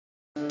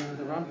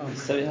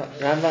So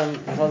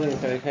Rambam is holding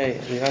okay,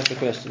 and he asked the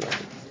question.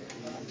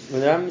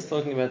 When the Rambam is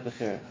talking about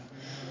Bechira,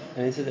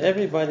 and he said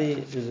everybody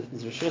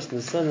is Rishus in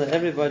the Sunnah,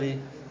 everybody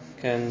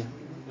can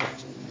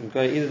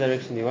go either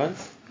direction he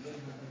wants,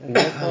 and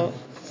therefore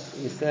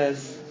he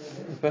says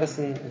the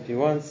person, if he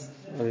wants,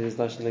 or he is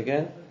Lashon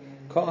again,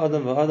 Kol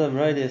Adam v'Adam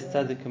Rayli is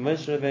Tzadik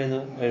Moshe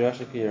Rabbeinu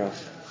Rasha K'Yirav.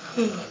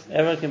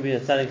 Everyone can be a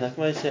Tzadik like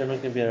Moshe,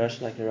 everyone can be a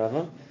Rasha like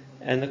Yeravam.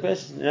 And the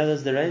question, in other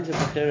words, the range of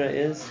Bechira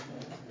is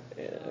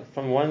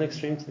from one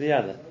extreme to the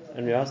other.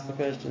 And we ask the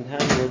question, how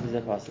in the world is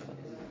that possible?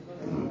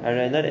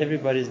 Not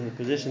everybody is in the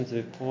position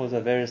to cause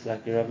a various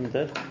like Yeravam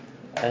did,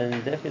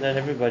 and definitely not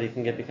everybody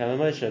can become a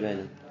Moshe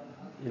Rabbeinu.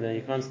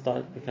 You can't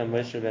become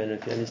Moshe Rabbeinu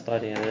if you're only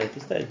starting at a later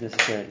stage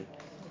necessarily.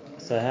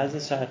 So how's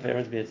it shaykh for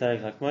everyone to be a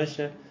Tzadik like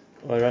Moshe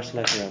or a Rasha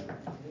like Yeravam?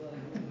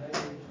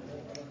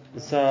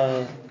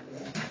 So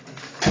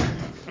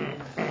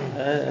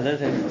I don't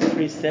have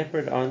three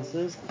separate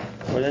answers,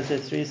 or let's say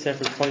three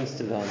separate points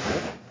to the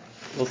answer.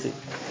 We'll see.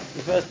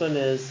 The first one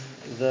is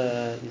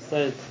the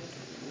first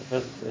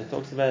he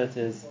talks about it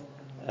is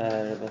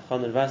Rabbi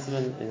Chanan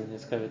Wasserman in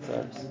his Kovetz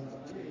Aros.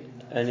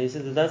 And he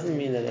says it doesn't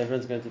mean that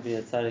everyone's going to be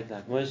a tzaddik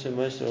like Moshe.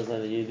 Moshe was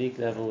on a unique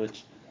level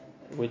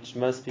which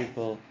most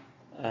people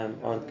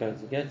aren't going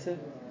to get to.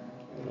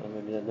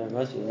 Maybe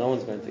most people, no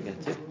one's going to get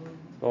to.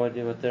 But what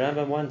the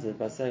Rambam wanted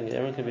by saying that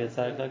everyone can be a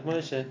tzaddik like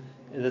Moshe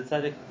is a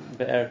tzaddik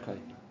be'erkoi,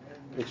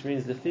 which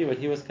means the fee, what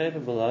he was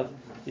capable of,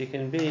 you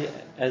can be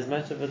as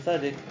much of a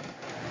tzaddik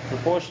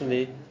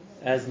proportionally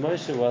as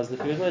Moshe was, the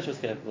fee Moshe was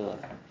capable of.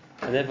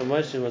 And therefore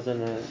Moshe was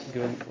on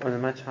a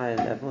much higher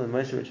level, and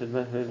Moshe, which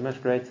was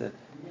much greater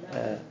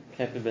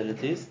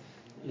capabilities,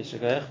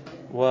 Yeshagach,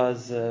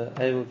 was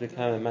able to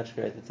become a much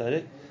greater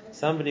tzaddik.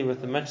 Somebody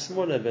with a much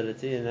smaller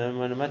ability and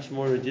on a much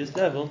more reduced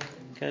level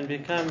can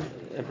become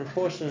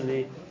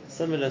proportionally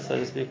similar, so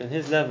to speak, on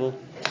his level,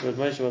 but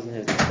Moshe wasn't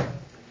his level.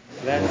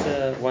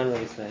 That's one way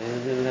of explaining.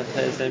 And then we have to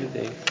say the same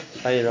thing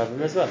by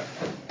Yeravam as well.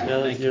 In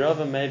other words,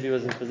 Yeravam maybe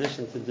was in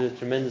position to do a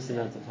tremendous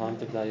amount of harm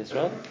to Klal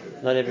Yisrael.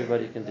 Not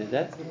everybody can do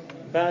that,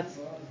 but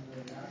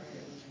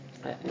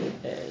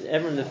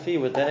everyone the fee,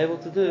 what they're able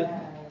to do,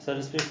 so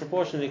to speak,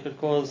 proportionally could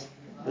cause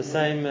the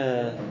same.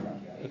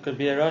 It could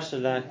be a Rasha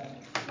like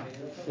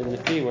in the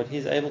fee, what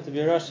he's able to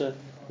be a Rasha,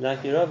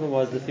 like Yeravam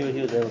was the fee, what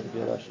he was able to be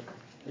a Rasha.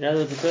 In other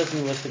words, a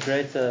person with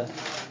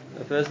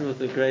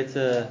a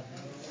greater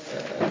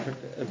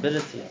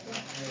ability,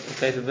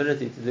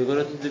 capability to do good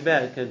or to do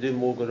bad can do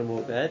more good or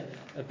more bad.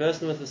 A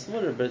person with a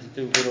smaller ability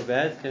to do good or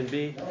bad can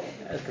be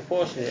as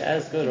proportionally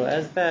as good or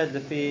as bad the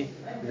fee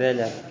their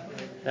level.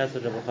 That's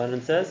what Rabbi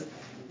Chanan says.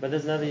 But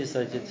there's another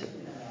Yisod too.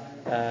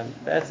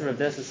 Ba'atzim Rav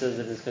Dessa says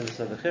that it's going to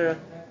be Bechira.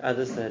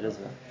 Others say it as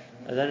well.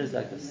 And that is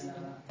like this.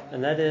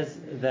 And that is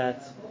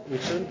that we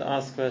shouldn't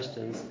ask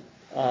questions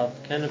of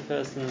can a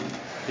person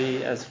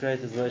be as great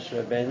as Moshe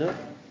Rabbeinu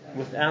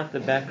without the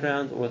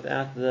background or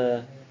without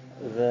the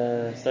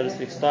so to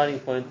speak starting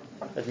point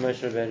that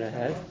Moshe Rabbeinu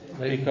had,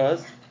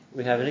 because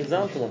we have an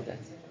example of that.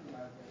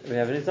 And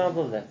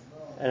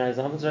our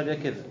example is Rabbi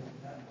Akiva.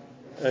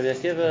 Rabbi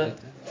Akiva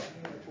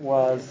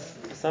was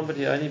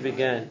somebody who only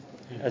began,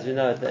 as we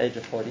know, at the age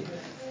of 40.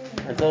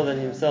 Until then,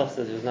 he himself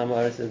says he was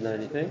Namaris, didn't know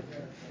anything.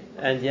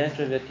 And yet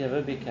Rabbi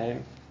Akiva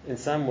became, in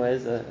some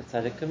ways, a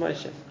tzaddik to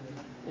Moshe.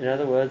 In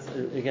other words,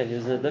 again, he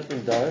was in a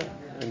different door,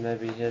 and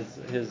maybe his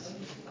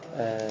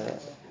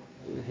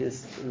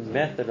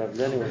method of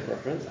learning was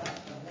different.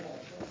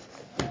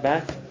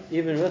 But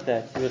even with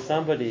that, he was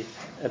somebody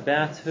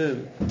about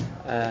whom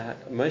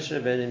Moshe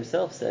Rabbeinu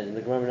himself said in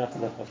the Gemara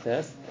Menachem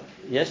B'Chavtes,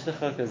 "Yesh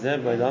lecha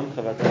kazeh b'olamcha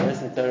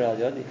v'atares Torah al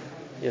yodi."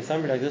 You have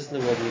somebody like this in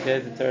the world. You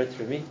gave the Torah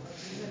through me,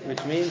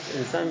 which means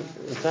in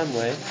some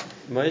way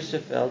Moshe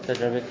felt that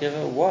Rabbi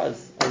Akiva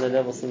was on a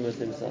level similar to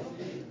himself.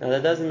 Now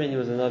that doesn't mean he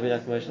was a Navi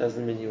like Moshe.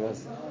 Doesn't mean he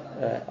was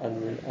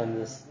on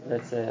this,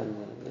 let's say,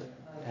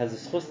 has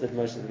a schus that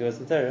Moshe gave us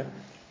the Torah.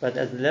 But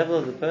at the level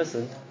of the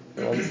person,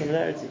 there was a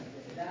similarity.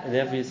 And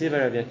therefore you see by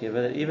Rabbi Akiva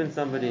that even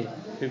somebody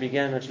who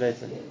began much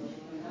later,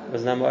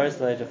 was Namaris at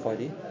the age of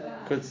 40,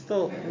 could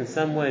still in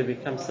some way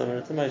become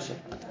similar to Moshe.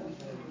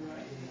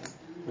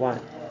 Why?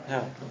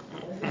 How?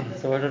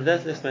 So what Rav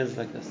Dessler explains is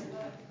like this.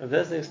 Rav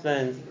Dessler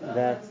explains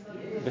that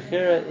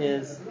Bechira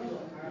is,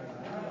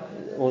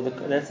 or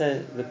let's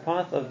say the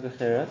path of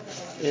Bechira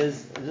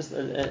is just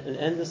an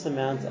endless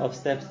amount of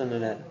steps on the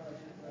ladder.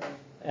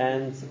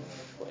 And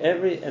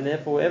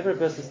therefore wherever a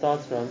person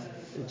starts from,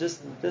 it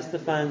just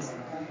defines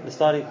the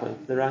starting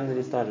point, the rung that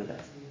he started at.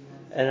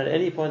 And at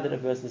any point that a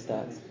person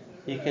starts,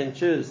 he can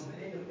choose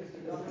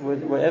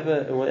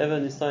whatever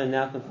Nisayon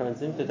now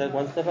confronts him to take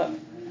one step up.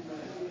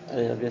 And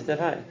he'll be a step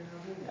higher.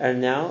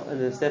 And now,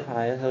 in a step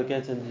higher,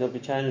 he'll be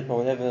challenged by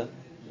whatever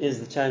is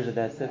the challenge of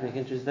that step. He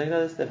can choose to take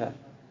another step up.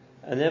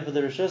 And therefore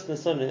the Rishus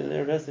Nesunnah,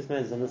 the rest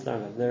explains on this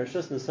Rambam, the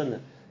Rishus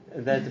Nesunnah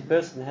that the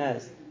person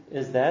has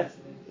is that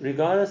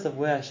regardless of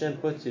where Hashem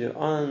puts you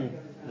on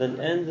the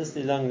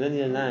endlessly long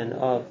linear line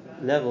of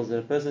levels that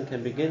a person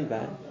can begin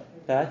by,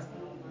 that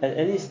at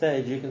any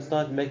stage you can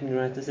start making the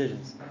right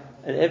decisions.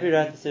 And every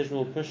right decision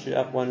will push you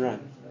up one rung.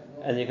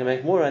 and you can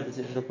make more rungs,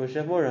 the teacher will push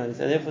you up more rungs,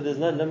 and therefore there's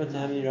no limit to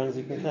how many rungs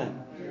you can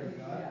climb.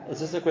 It's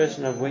just a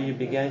question of where you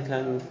began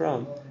climbing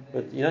from,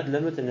 but you're not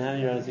limited in how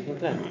many rungs you can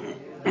climb.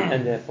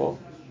 And therefore,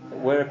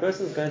 where a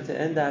person is going to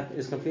end up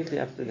is completely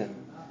up to them.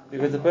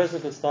 Because the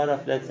person could start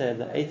off, let's say, at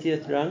the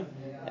 80th rung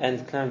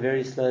and climb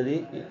very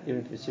slowly,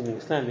 even assuming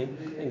he's climbing,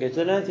 and get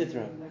to the 90th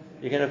rung.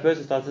 You can have a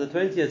person start at the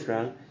 20th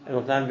rung and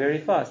will climb very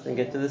fast and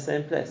get to the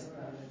same place.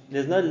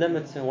 There's no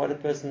limit to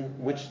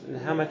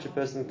how much a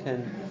person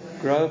can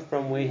grow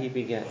from where he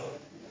began.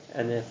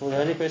 And therefore, the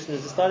only question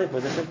is the starting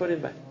point. That's put him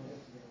back.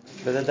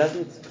 But that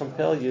doesn't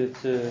compel you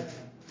to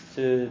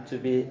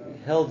be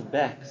held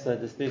back, so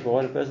to speak, or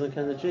what a person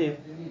can achieve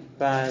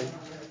by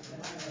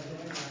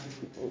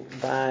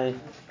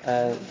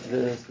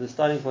the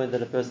starting point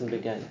that a person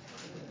began at,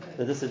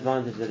 the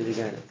disadvantage that he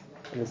began at.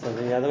 And it's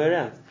something the other way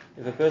around.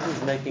 If a person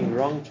is making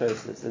wrong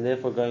choices and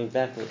therefore going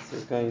backwards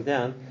is going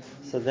down,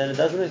 so then it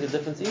doesn't make a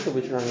difference either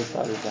which rung he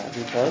started by,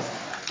 because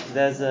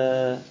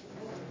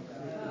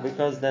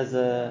there's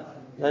a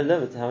no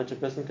limit to how much a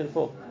person can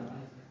fall.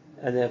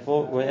 And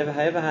therefore,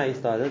 however high he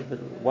started,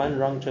 but one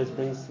wrong choice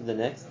brings to the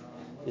next.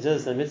 He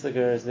says a mitzvah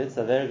geres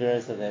mitzvah, avera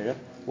geres avera.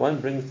 One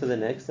brings to the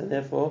next, and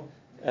therefore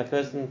a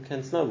person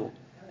can snowball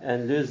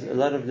and lose a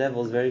lot of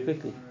levels very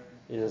quickly.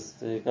 He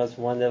goes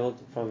from one level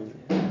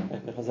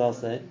like the Chazal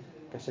say,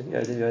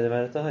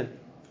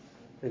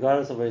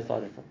 regardless of where he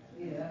started from.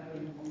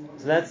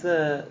 So that's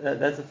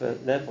the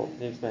first. Therefore,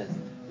 he explains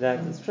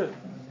that it's true.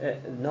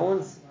 No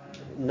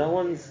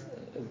one's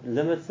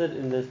limited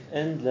in the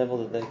end level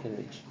that they can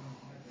reach.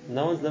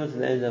 No one's limited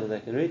in the end level they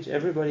can reach.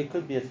 Everybody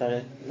could be a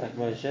tzaddik like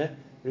Moshe,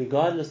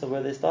 regardless of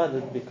where they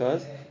started,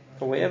 because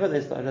from wherever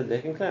they started,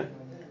 they can climb.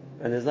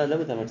 And there's no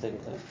limit how much they can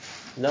climb.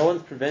 No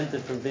one's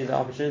prevented from being the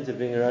opportunity of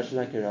being a Rosh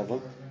like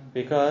Yerabim,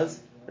 because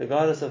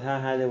regardless of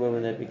how high they were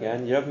when they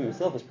began, Yerabim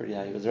himself was pretty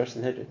high. He was Rosh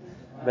Sanhedrin.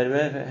 But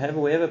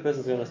wherever a person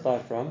is going to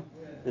start from,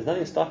 there's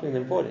nothing stopping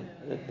them falling.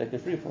 They can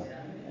free fall,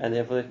 and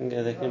therefore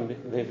they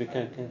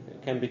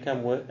can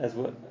become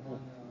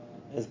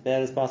as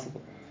bad as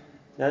possible.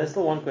 Now, there's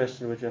still one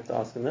question which you have to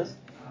ask in this,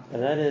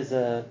 and that is,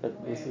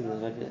 but this is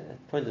maybe a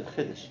point of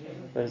chiddush,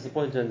 but it's a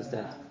point to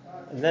understand,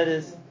 and that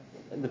is,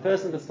 the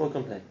person could still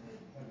complain,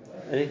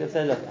 and he can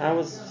say, look,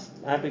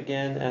 I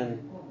began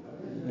and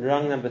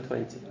rung number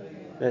 20,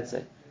 let's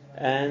say,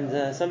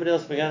 and somebody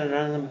else began and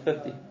rung number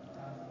 50,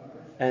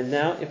 and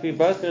now if we're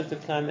both going to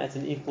climb at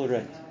an equal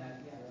rate,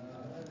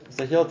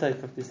 so he'll take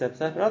 50 steps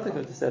up, and I'll take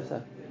 50 steps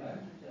up.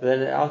 But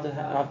then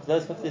after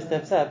those 50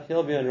 steps up,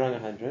 he'll be on rung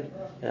 100,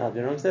 and I'll be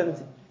on rung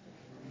 70.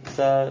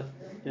 So,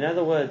 in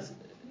other words,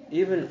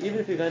 even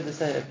if you're going to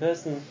say a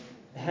person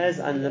has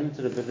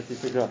unlimited ability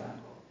to grow,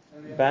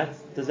 but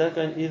does that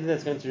either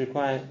that's going to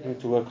require him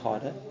to work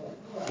harder,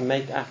 to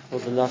make up for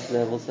the lost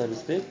level, so to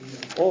speak,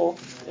 or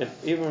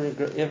if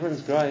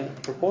everyone's growing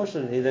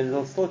proportionally, then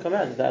it'll still come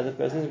out that the other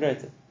person is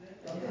greater.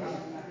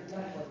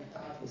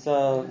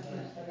 So,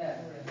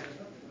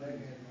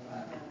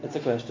 it's a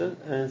question,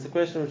 and it's a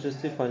question which has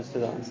 2 points to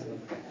the answer.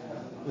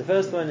 The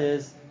first one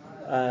is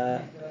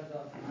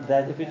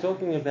that if the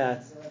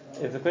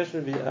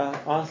question would be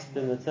asked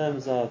in the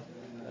terms of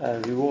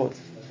reward,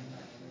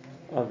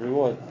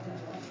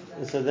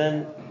 so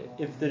then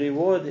if the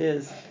reward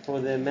is for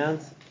the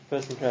amount a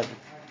person traveled,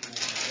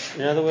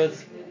 in other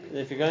words,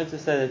 if you're going to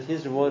say that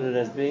he's rewarded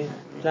as being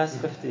plus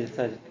 50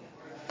 tzaddik,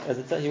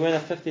 he went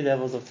up 50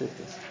 levels of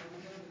tzidkus.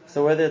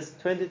 So whether it's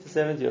 20 to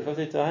 70 or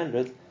 50 to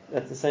 100,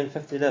 that's the same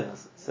 50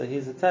 levels. So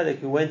he's a tzaddik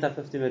who went up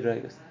 50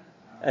 madrigas.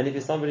 And if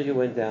he's somebody who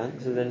went down,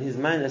 so then he's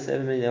minus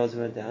however many levels he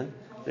went down,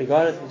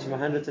 regardless if it's from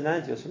 100 to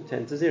 90 or from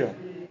 10 to 0.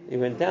 He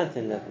went down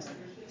 10 levels.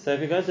 So if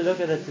you're going to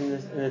look at it in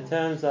the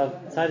terms of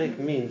tzaddik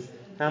means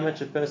how much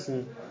a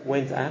person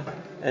went up,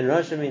 and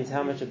Rasha means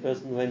how much a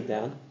person went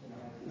down,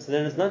 so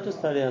then it's not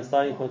just totally on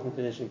starting point and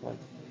finishing point.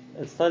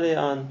 It's totally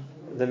on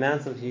the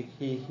amount of he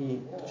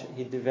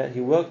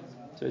worked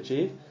to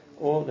achieve,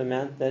 or the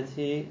amount that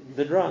he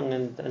did wrong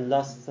and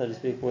lost, so to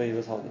speak, where he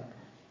was holding.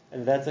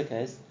 And if that's the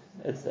case,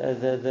 it's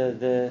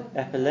the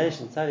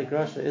appellation tzaddik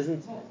rasha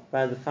isn't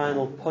by the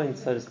final point,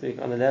 so to speak,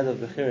 on the ladder of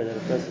bechira that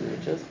a person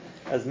reaches,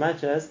 as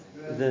much as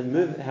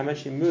how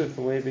much he moved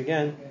from where he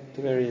began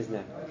to where he is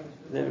now.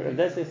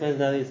 That's explains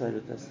another insight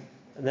with this,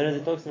 and then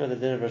he talks about the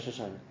din of Rosh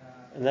Hashanah,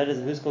 and that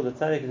is who's called the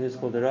tzaddik and who's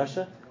called the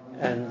rasha,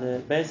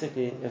 and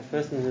basically a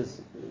person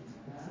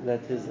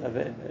that his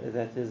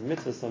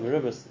mitzvahs are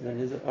merubas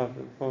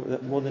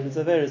more than his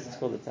averis is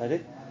called the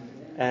tzaddik,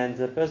 and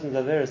the person's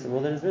averis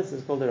more than his mitzvahs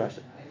is called the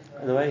rasha.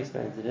 And the way he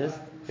explains it is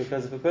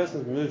because if a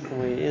person's moved from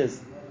where he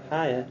is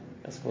higher,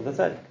 that's called the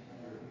tzaddik.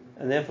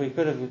 And therefore he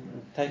could have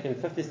taken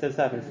 50 steps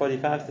up and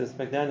 45 steps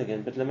back down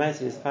again, but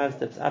Lamaisi is 5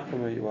 steps up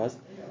from where he was,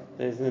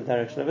 then he's in the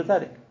direction of a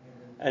tzaddik.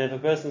 And if a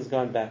person's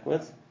gone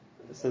backwards,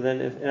 so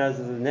then if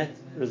the net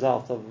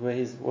result of where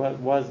he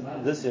was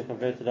this year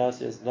compared to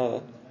last year is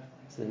lower,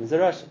 so then he's a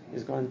rasha.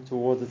 He's gone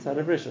towards the tzad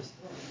of rishus.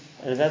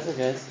 And if that's the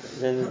case,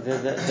 then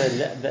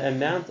the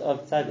amount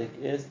of tzaddik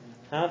is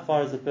how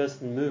far has the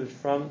person moved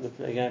from the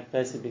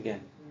place he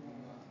began.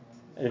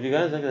 And if you're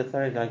going to look at a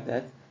tzaddik like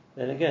that,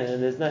 then again,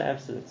 and there's no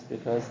absolutes,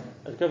 because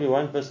it could be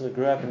one person who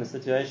grew up in a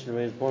situation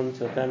where he was born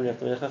into a family of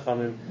Talmidei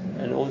Chachamim,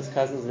 and all his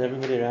cousins and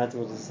everybody around him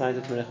was a society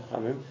of Talmidei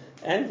Chachamim,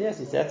 and yes,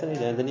 he sat and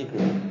he learned and he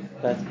grew,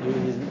 but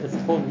it's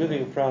called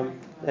moving from,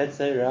 let's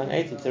say, around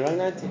 80 to around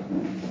 90.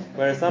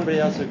 Whereas somebody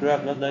else who grew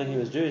up not knowing he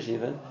was Jewish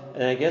even,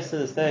 and I guess to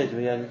the stage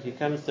where he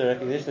comes to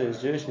recognition that he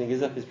was Jewish and he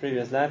gives up his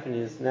previous life and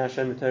he is now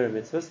Shem Torah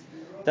mitzvahs,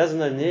 doesn't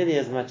know nearly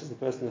as much as the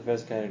person in the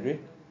first category.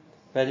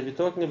 But if you're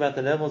talking about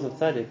the levels of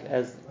tzaddik,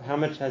 as how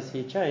much has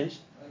he changed,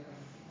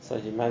 so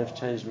he might have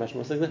changed much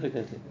more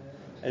significantly.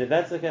 And if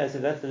that's the case,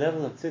 if that's the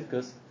level of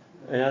tzidkus,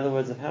 in other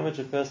words, of how much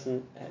a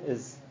person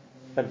is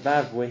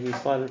above where he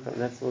started from,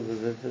 that's sort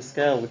of the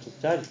scale which is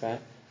judged by,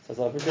 so it's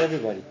open to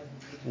everybody.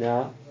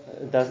 Now,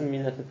 it doesn't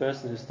mean that the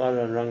person who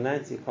started on rung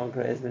 90 can't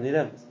grow as many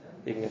levels.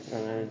 You can get to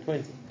rung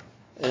 120.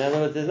 In other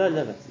words, there's no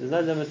limit. There's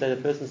no limit that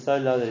a person is so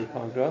low that he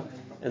can't grow, and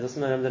there's also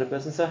no limit that a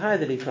person is so high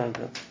that he can't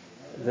grow.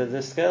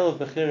 The scale of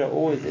Bechira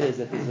always is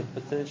that there's a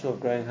potential of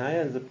growing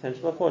higher and there's a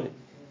potential of falling.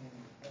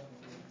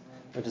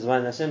 Which is why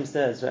Hashem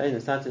says, it's a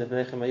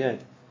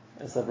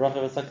bracha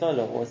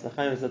v'saklala, or it's a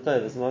chaim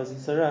v'satov, it's a mavis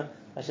v'sarah.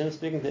 Hashem is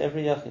speaking to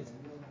every yachid.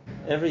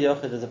 Every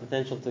yachid has a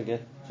potential to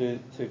get to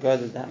go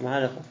to that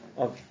mahalach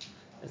of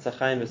it's a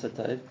chaim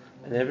v'satov,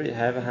 and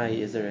however high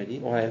he is already,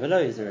 or however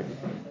low he is already.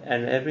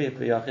 And every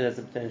yachid has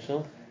a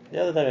potential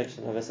the other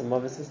direction of it's a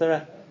mavis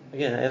v'sarah.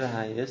 Again, however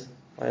high he is,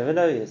 or however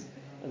low he is,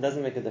 it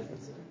doesn't make a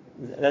difference.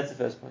 That's the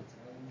first point.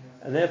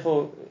 And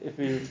therefore, if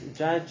we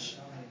judge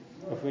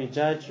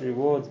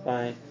rewards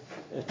by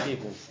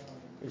achievements,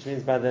 which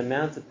means by the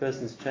amount a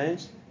person's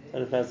changed,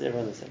 that applies to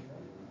everyone the same.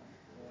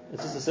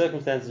 It's just the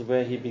circumstances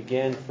where he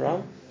began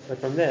from, but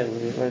from there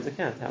we go into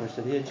account how much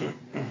did he achieve.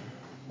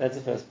 That's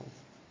the first point.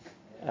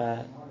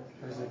 How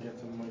does it get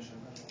to Moshe?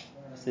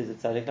 Says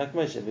it's tzaddik like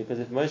Moshe, because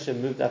if Moshe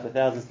moved up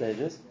 1,000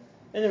 stages,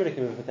 anybody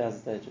can move 1,000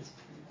 stages.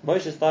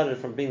 Moshe started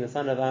from being the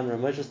son of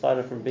Amram. Moshe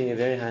started from being a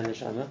very high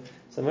neshama.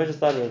 So Moshe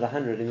started at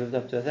 100, he moved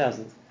up to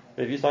 1,000.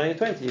 But if you're starting at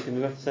 20, you can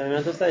move up to the same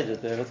amount of stages,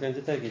 whatever it's going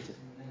to take you to.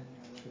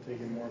 Should take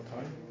him more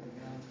time?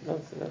 No,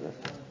 it's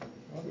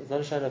not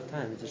a shadow of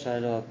time, it's a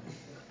shadow of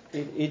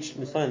each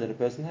Messiah that a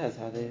person has,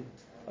 how they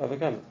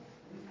overcome it.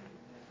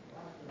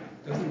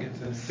 Doesn't get to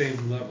the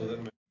same level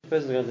that The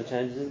person is going to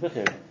change his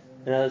bechira.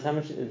 In other words, how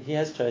much he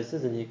has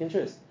choices and he can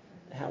choose.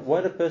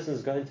 What a person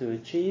is going to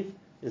achieve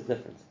is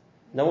different.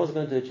 No one's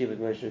going to achieve what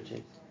Moshe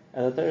achieved.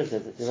 And the Torah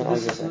says it.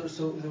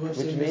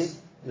 Which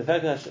means the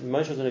fact that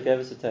Moshe was going to give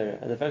us a Torah,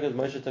 and the fact that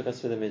Moshe took us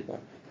through the Midbar,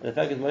 and the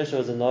fact that Moshe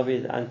was a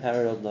Navi, an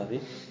unparalleled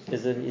Navi,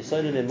 is a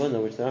Yisod in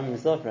Emunah, which the Rambam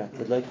himself writes,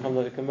 that Lo Kam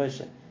Navi Kam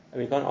Moshe.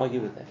 And we can't argue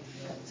with that.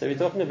 So we're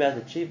talking about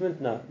achievement?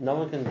 No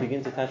one can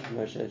begin to touch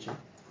what Moshe achieved.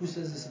 Who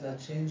says this about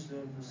change?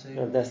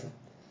 No, that's not.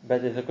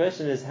 But if the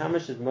question is how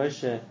much did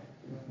Moshe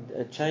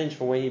change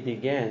from where he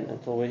began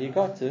until where he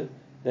got to,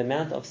 the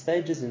amount of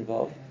stages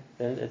involved,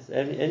 then it's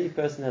any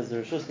person has the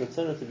reshus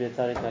mitzvah to be a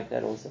tzaddik like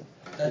that also,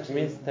 which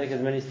means take as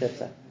many steps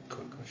up.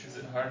 is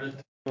it harder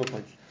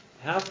to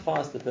How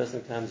fast the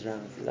person climbs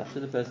around is up to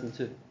the person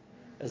too.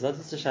 It's not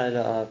just a shayla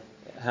of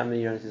how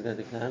many units he's going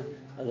to climb,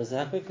 but also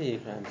how quickly he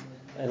climbs.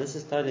 And this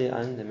is totally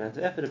on the amount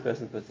of effort a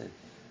person puts in.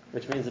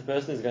 Which means the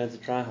person is going to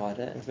try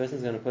harder, and the person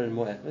is going to put in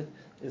more effort,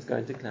 is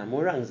going to climb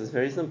more rungs. It's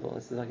very simple.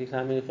 It's like you're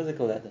climbing a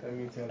physical ladder.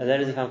 And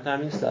that is if I'm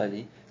climbing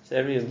slowly, so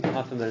every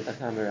half a minute I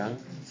climb a rung.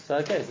 So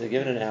okay, so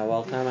give it an hour,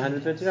 I'll climb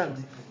 120 rungs.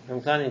 If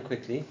I'm climbing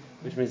quickly,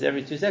 which means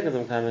every 2 seconds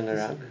I'm climbing a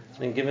rung,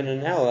 then given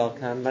an hour I'll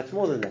climb much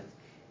more than that.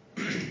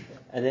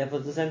 And therefore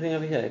it's the same thing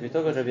over here. If you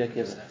talk about Rabbi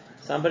Akiva,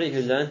 somebody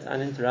who learnt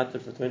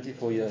uninterrupted for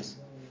 24 years.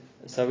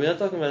 So we're not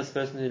talking about this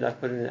person who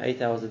put in 8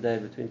 hours a day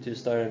between 2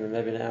 storim and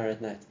maybe an hour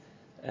at night,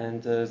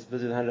 and is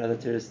busy with 100 other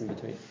tourists in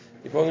between.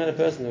 You're talking about a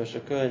person who was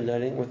shakur and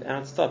learning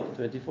without stop for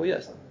 24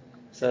 years.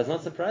 So it's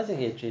not surprising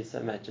he achieved so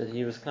much, that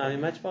he was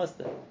climbing much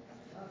faster.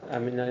 I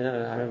mean, I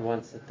remember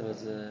once that there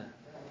was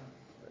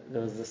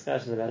a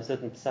discussion about a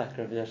certain psak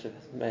Rav Yashiv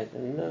made,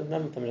 and a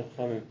number of Talmidei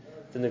Chachamim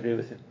didn't agree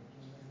with him.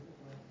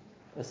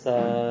 So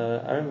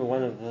I remember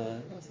one of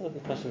the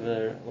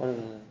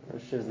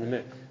Rishivs in the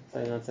mirror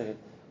saying, 1 second,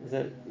 he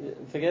said,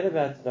 forget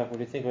about what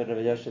we think about Rav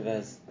Yashiv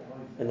as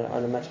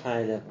on a much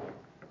higher level.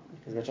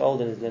 He's much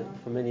older and he's lived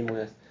for many more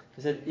years.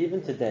 He said,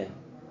 even today,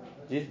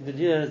 did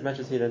you learn as much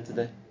as he learned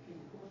today?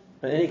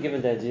 On any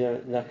given day,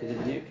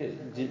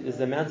 is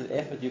the amount of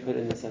effort you put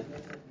in the same?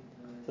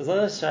 So it's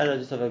not a shadow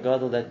just of a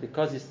gadol that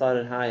because he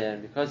started higher,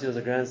 and because he was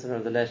a grandson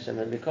of the Leshem,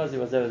 and because he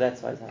was over,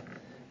 that's why it's high.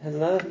 It has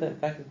another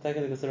factor to take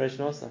into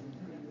consideration also,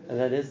 and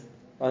that is,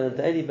 on a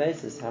daily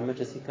basis, how much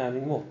is he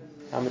climbing more?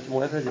 How much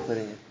more effort is he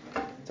putting in?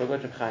 So go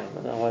to Reb Chaim. I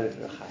don't know why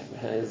Reb Chaim.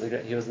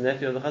 He was the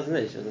nephew of the Chazon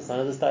Ish. He was the son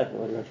of the Stipler.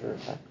 What do you want from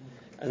Reb Chaim?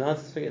 And the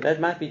answer is, that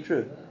might be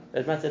true.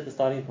 That might set the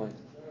starting point.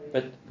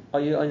 But are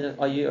you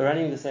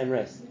running the same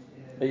race?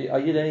 Are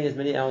you learning as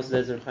many hours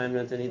as Reb Chaim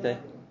learns any day?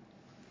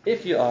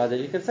 If you are, then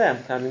you can say,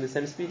 I'm climbing the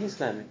same speed he's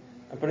climbing.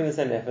 I'm putting the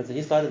same effort. So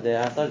he started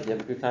there, I started there,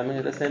 but we're climbing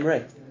at the same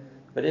rate.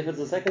 But if it's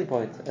the second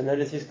point, and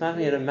notice he's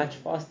climbing at a much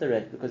faster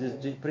rate because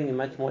he's putting in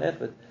much more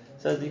effort.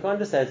 So you can't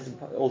just say it's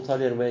all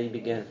totally on where he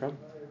began from.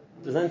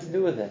 There's nothing to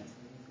do with that.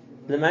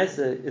 the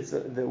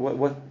Maisa,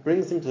 what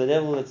brings him to the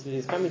level that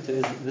he's coming to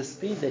is the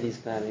speed that he's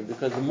climbing,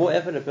 because the more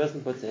effort a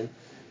person puts in,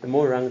 the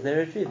more rungs they're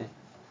retrieving.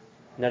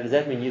 Now, does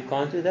that mean you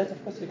can't do that?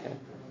 Of course you can.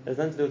 It has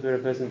nothing to do with where a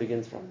person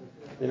begins from.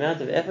 The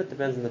amount of effort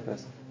depends on the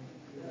person.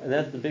 And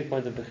that's the big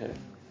point of Bechira.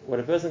 What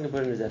a person can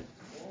put in is effort.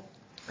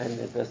 And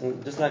a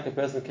person, just like a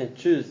person can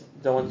choose,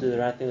 don't want to do the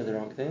right thing or the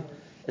wrong thing,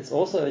 it's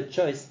also a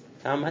choice,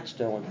 how much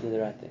do I want to do the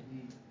right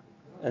thing?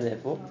 And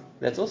therefore,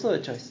 that's also a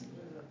choice.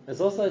 It's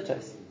also a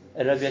choice.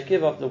 And Rabbi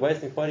Akiva, after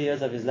wasting 40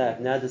 years of his life,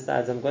 now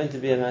decides, I'm going to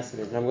be a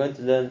master and I'm going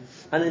to learn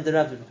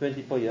uninterrupted for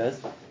 24 years,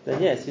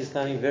 then yes, he's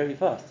climbing very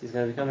fast. He's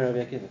going to become a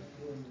Rabbi Akiva.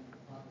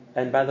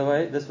 And by the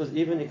way, this was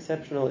even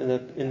exceptional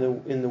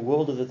in the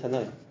world of the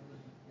Tanoim.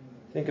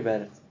 Think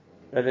about it.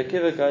 Rabbi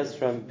Akiva goes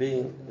from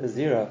being a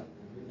zero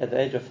at the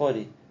age of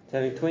 40 to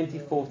having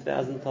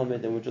 24,000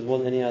 Talmidim, which was more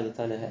than any other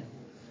Tana had.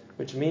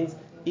 Which means,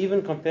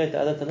 even compared to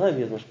other Tanoim,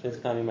 he was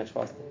climbing much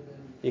faster.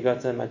 He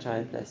got to a much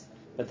higher place.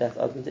 But that's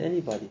open to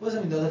anybody.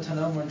 Wasn't the other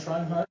Tanoim weren't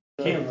trying hard?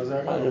 Was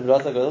that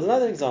There's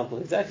another example.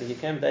 Exactly. He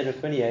came at the age of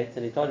 28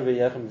 and he told Rabbi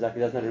Yochanan he doesn't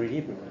know how to read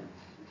Hebrew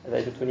at the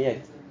age of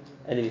 28.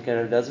 And he became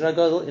Rabbi Dazra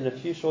Gadol in a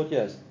few short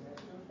years.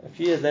 A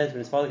few years later, when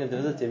his father came to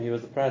visit him, he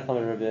was the prior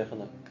Talmud of Rabbi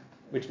Yochanan,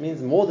 which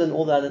means more than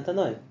all the other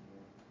Tanoim.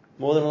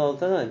 More than all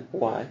the Tanoim.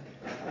 Why?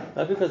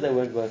 Not because they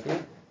weren't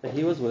working, but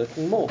he was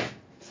working more.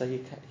 So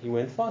he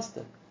went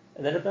faster.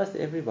 And that applies to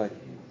everybody.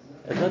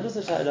 It's not just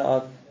a shadow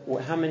of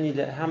how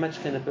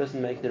much can a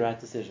person make the right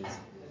decisions,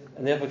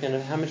 and therefore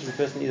how much is a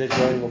person either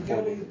growing or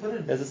falling.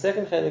 There's a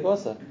second chalik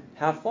also.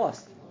 How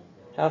fast?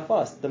 How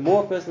fast? The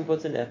more a person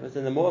puts in effort,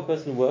 and the more a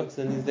person works,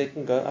 then they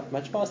can go up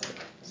much faster.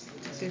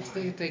 Seems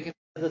they take it.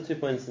 There are 2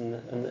 points in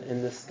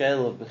the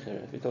scale of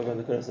Bechira, if we talk about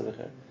the Kuras of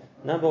Bechira.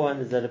 Number one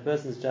is that a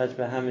person is judged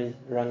by how many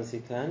rungs he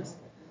climbs,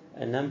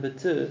 and number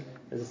two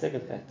is a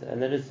second factor, and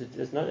that is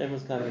it's not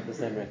everyone's climbing at the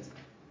same rate.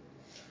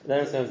 And I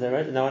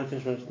want to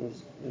finish on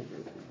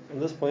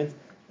this point,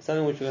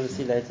 something which we're going to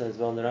see later as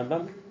well in the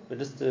Rambam, but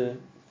just to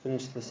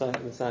finish the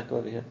cycle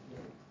over here.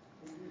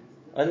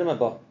 Olam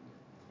Haba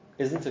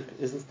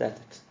isn't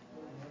static.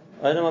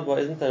 Olam Haba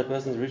isn't that a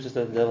person's reached a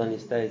certain level and he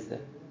stays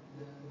there.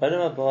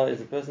 Olam Haba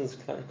is a person's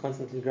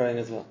constantly growing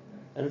as well.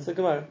 And it's a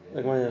Gemara.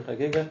 The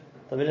Melechim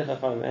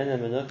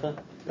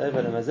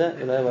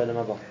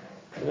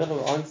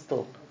aren't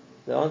still.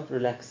 They aren't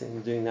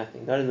relaxing, doing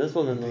nothing. Not in this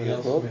world, and in the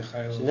next world.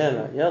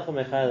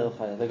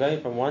 They're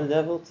going from one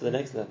level to the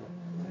next level.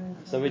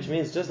 So, which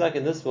means, just like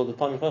in this world, the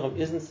Talmid Chacham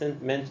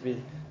isn't meant to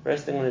be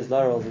resting on his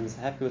laurels and is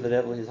happy with the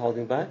level he's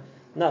holding by.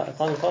 No, a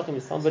Talmid Chacham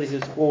is somebody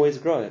who's always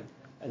growing,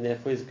 and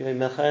therefore he's going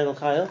Mechayel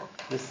L'Chayel.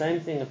 The same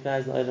thing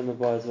applies in Olam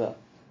Haba as well.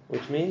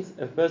 Which means,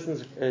 a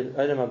person's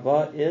Olam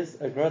Haba is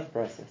a growth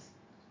process.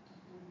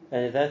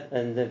 And if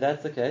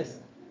that's the case,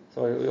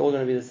 so we're all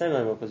going to be the same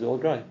level because we're all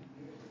growing.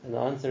 And the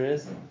answer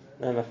is,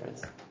 no, my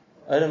friends.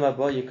 Olam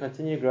Haba, you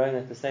continue growing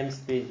at the same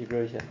speed you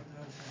grow here.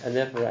 And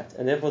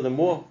therefore, the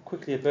more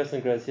quickly a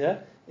person grows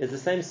here, is the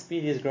same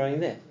speed he is growing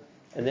there.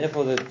 And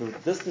therefore, the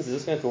distance is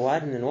just going to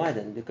widen and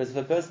widen. Because if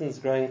a person is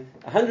growing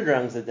 100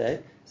 rungs a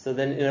day, so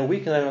then in a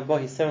week in Olam Haba,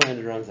 he's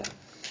 700 rungs up.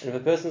 And if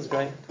a person is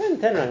growing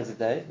 10 rungs a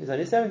day, he's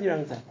only 70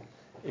 rungs up.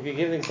 If you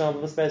give an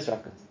example of a space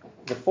rocket,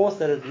 the force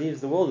that it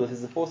leaves the world with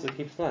is the force that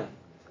keeps flying.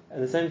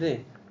 And the same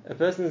thing. A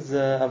person's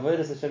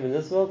avodas Hashem in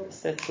this world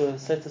sets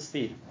a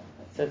speed,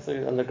 sets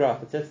on the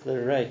graph, it sets the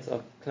rate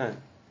of climb.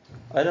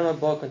 Olam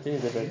Haba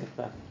continues the rate of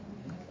climb.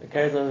 It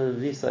carries on the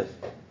Lisaf.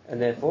 And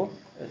therefore,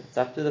 it's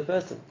up to the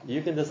person.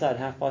 You can decide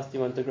how fast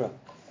you want to grow.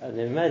 And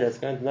then it's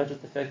going to not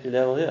just affect your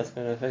level here, it's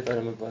going to affect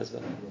Olam Haba as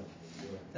well.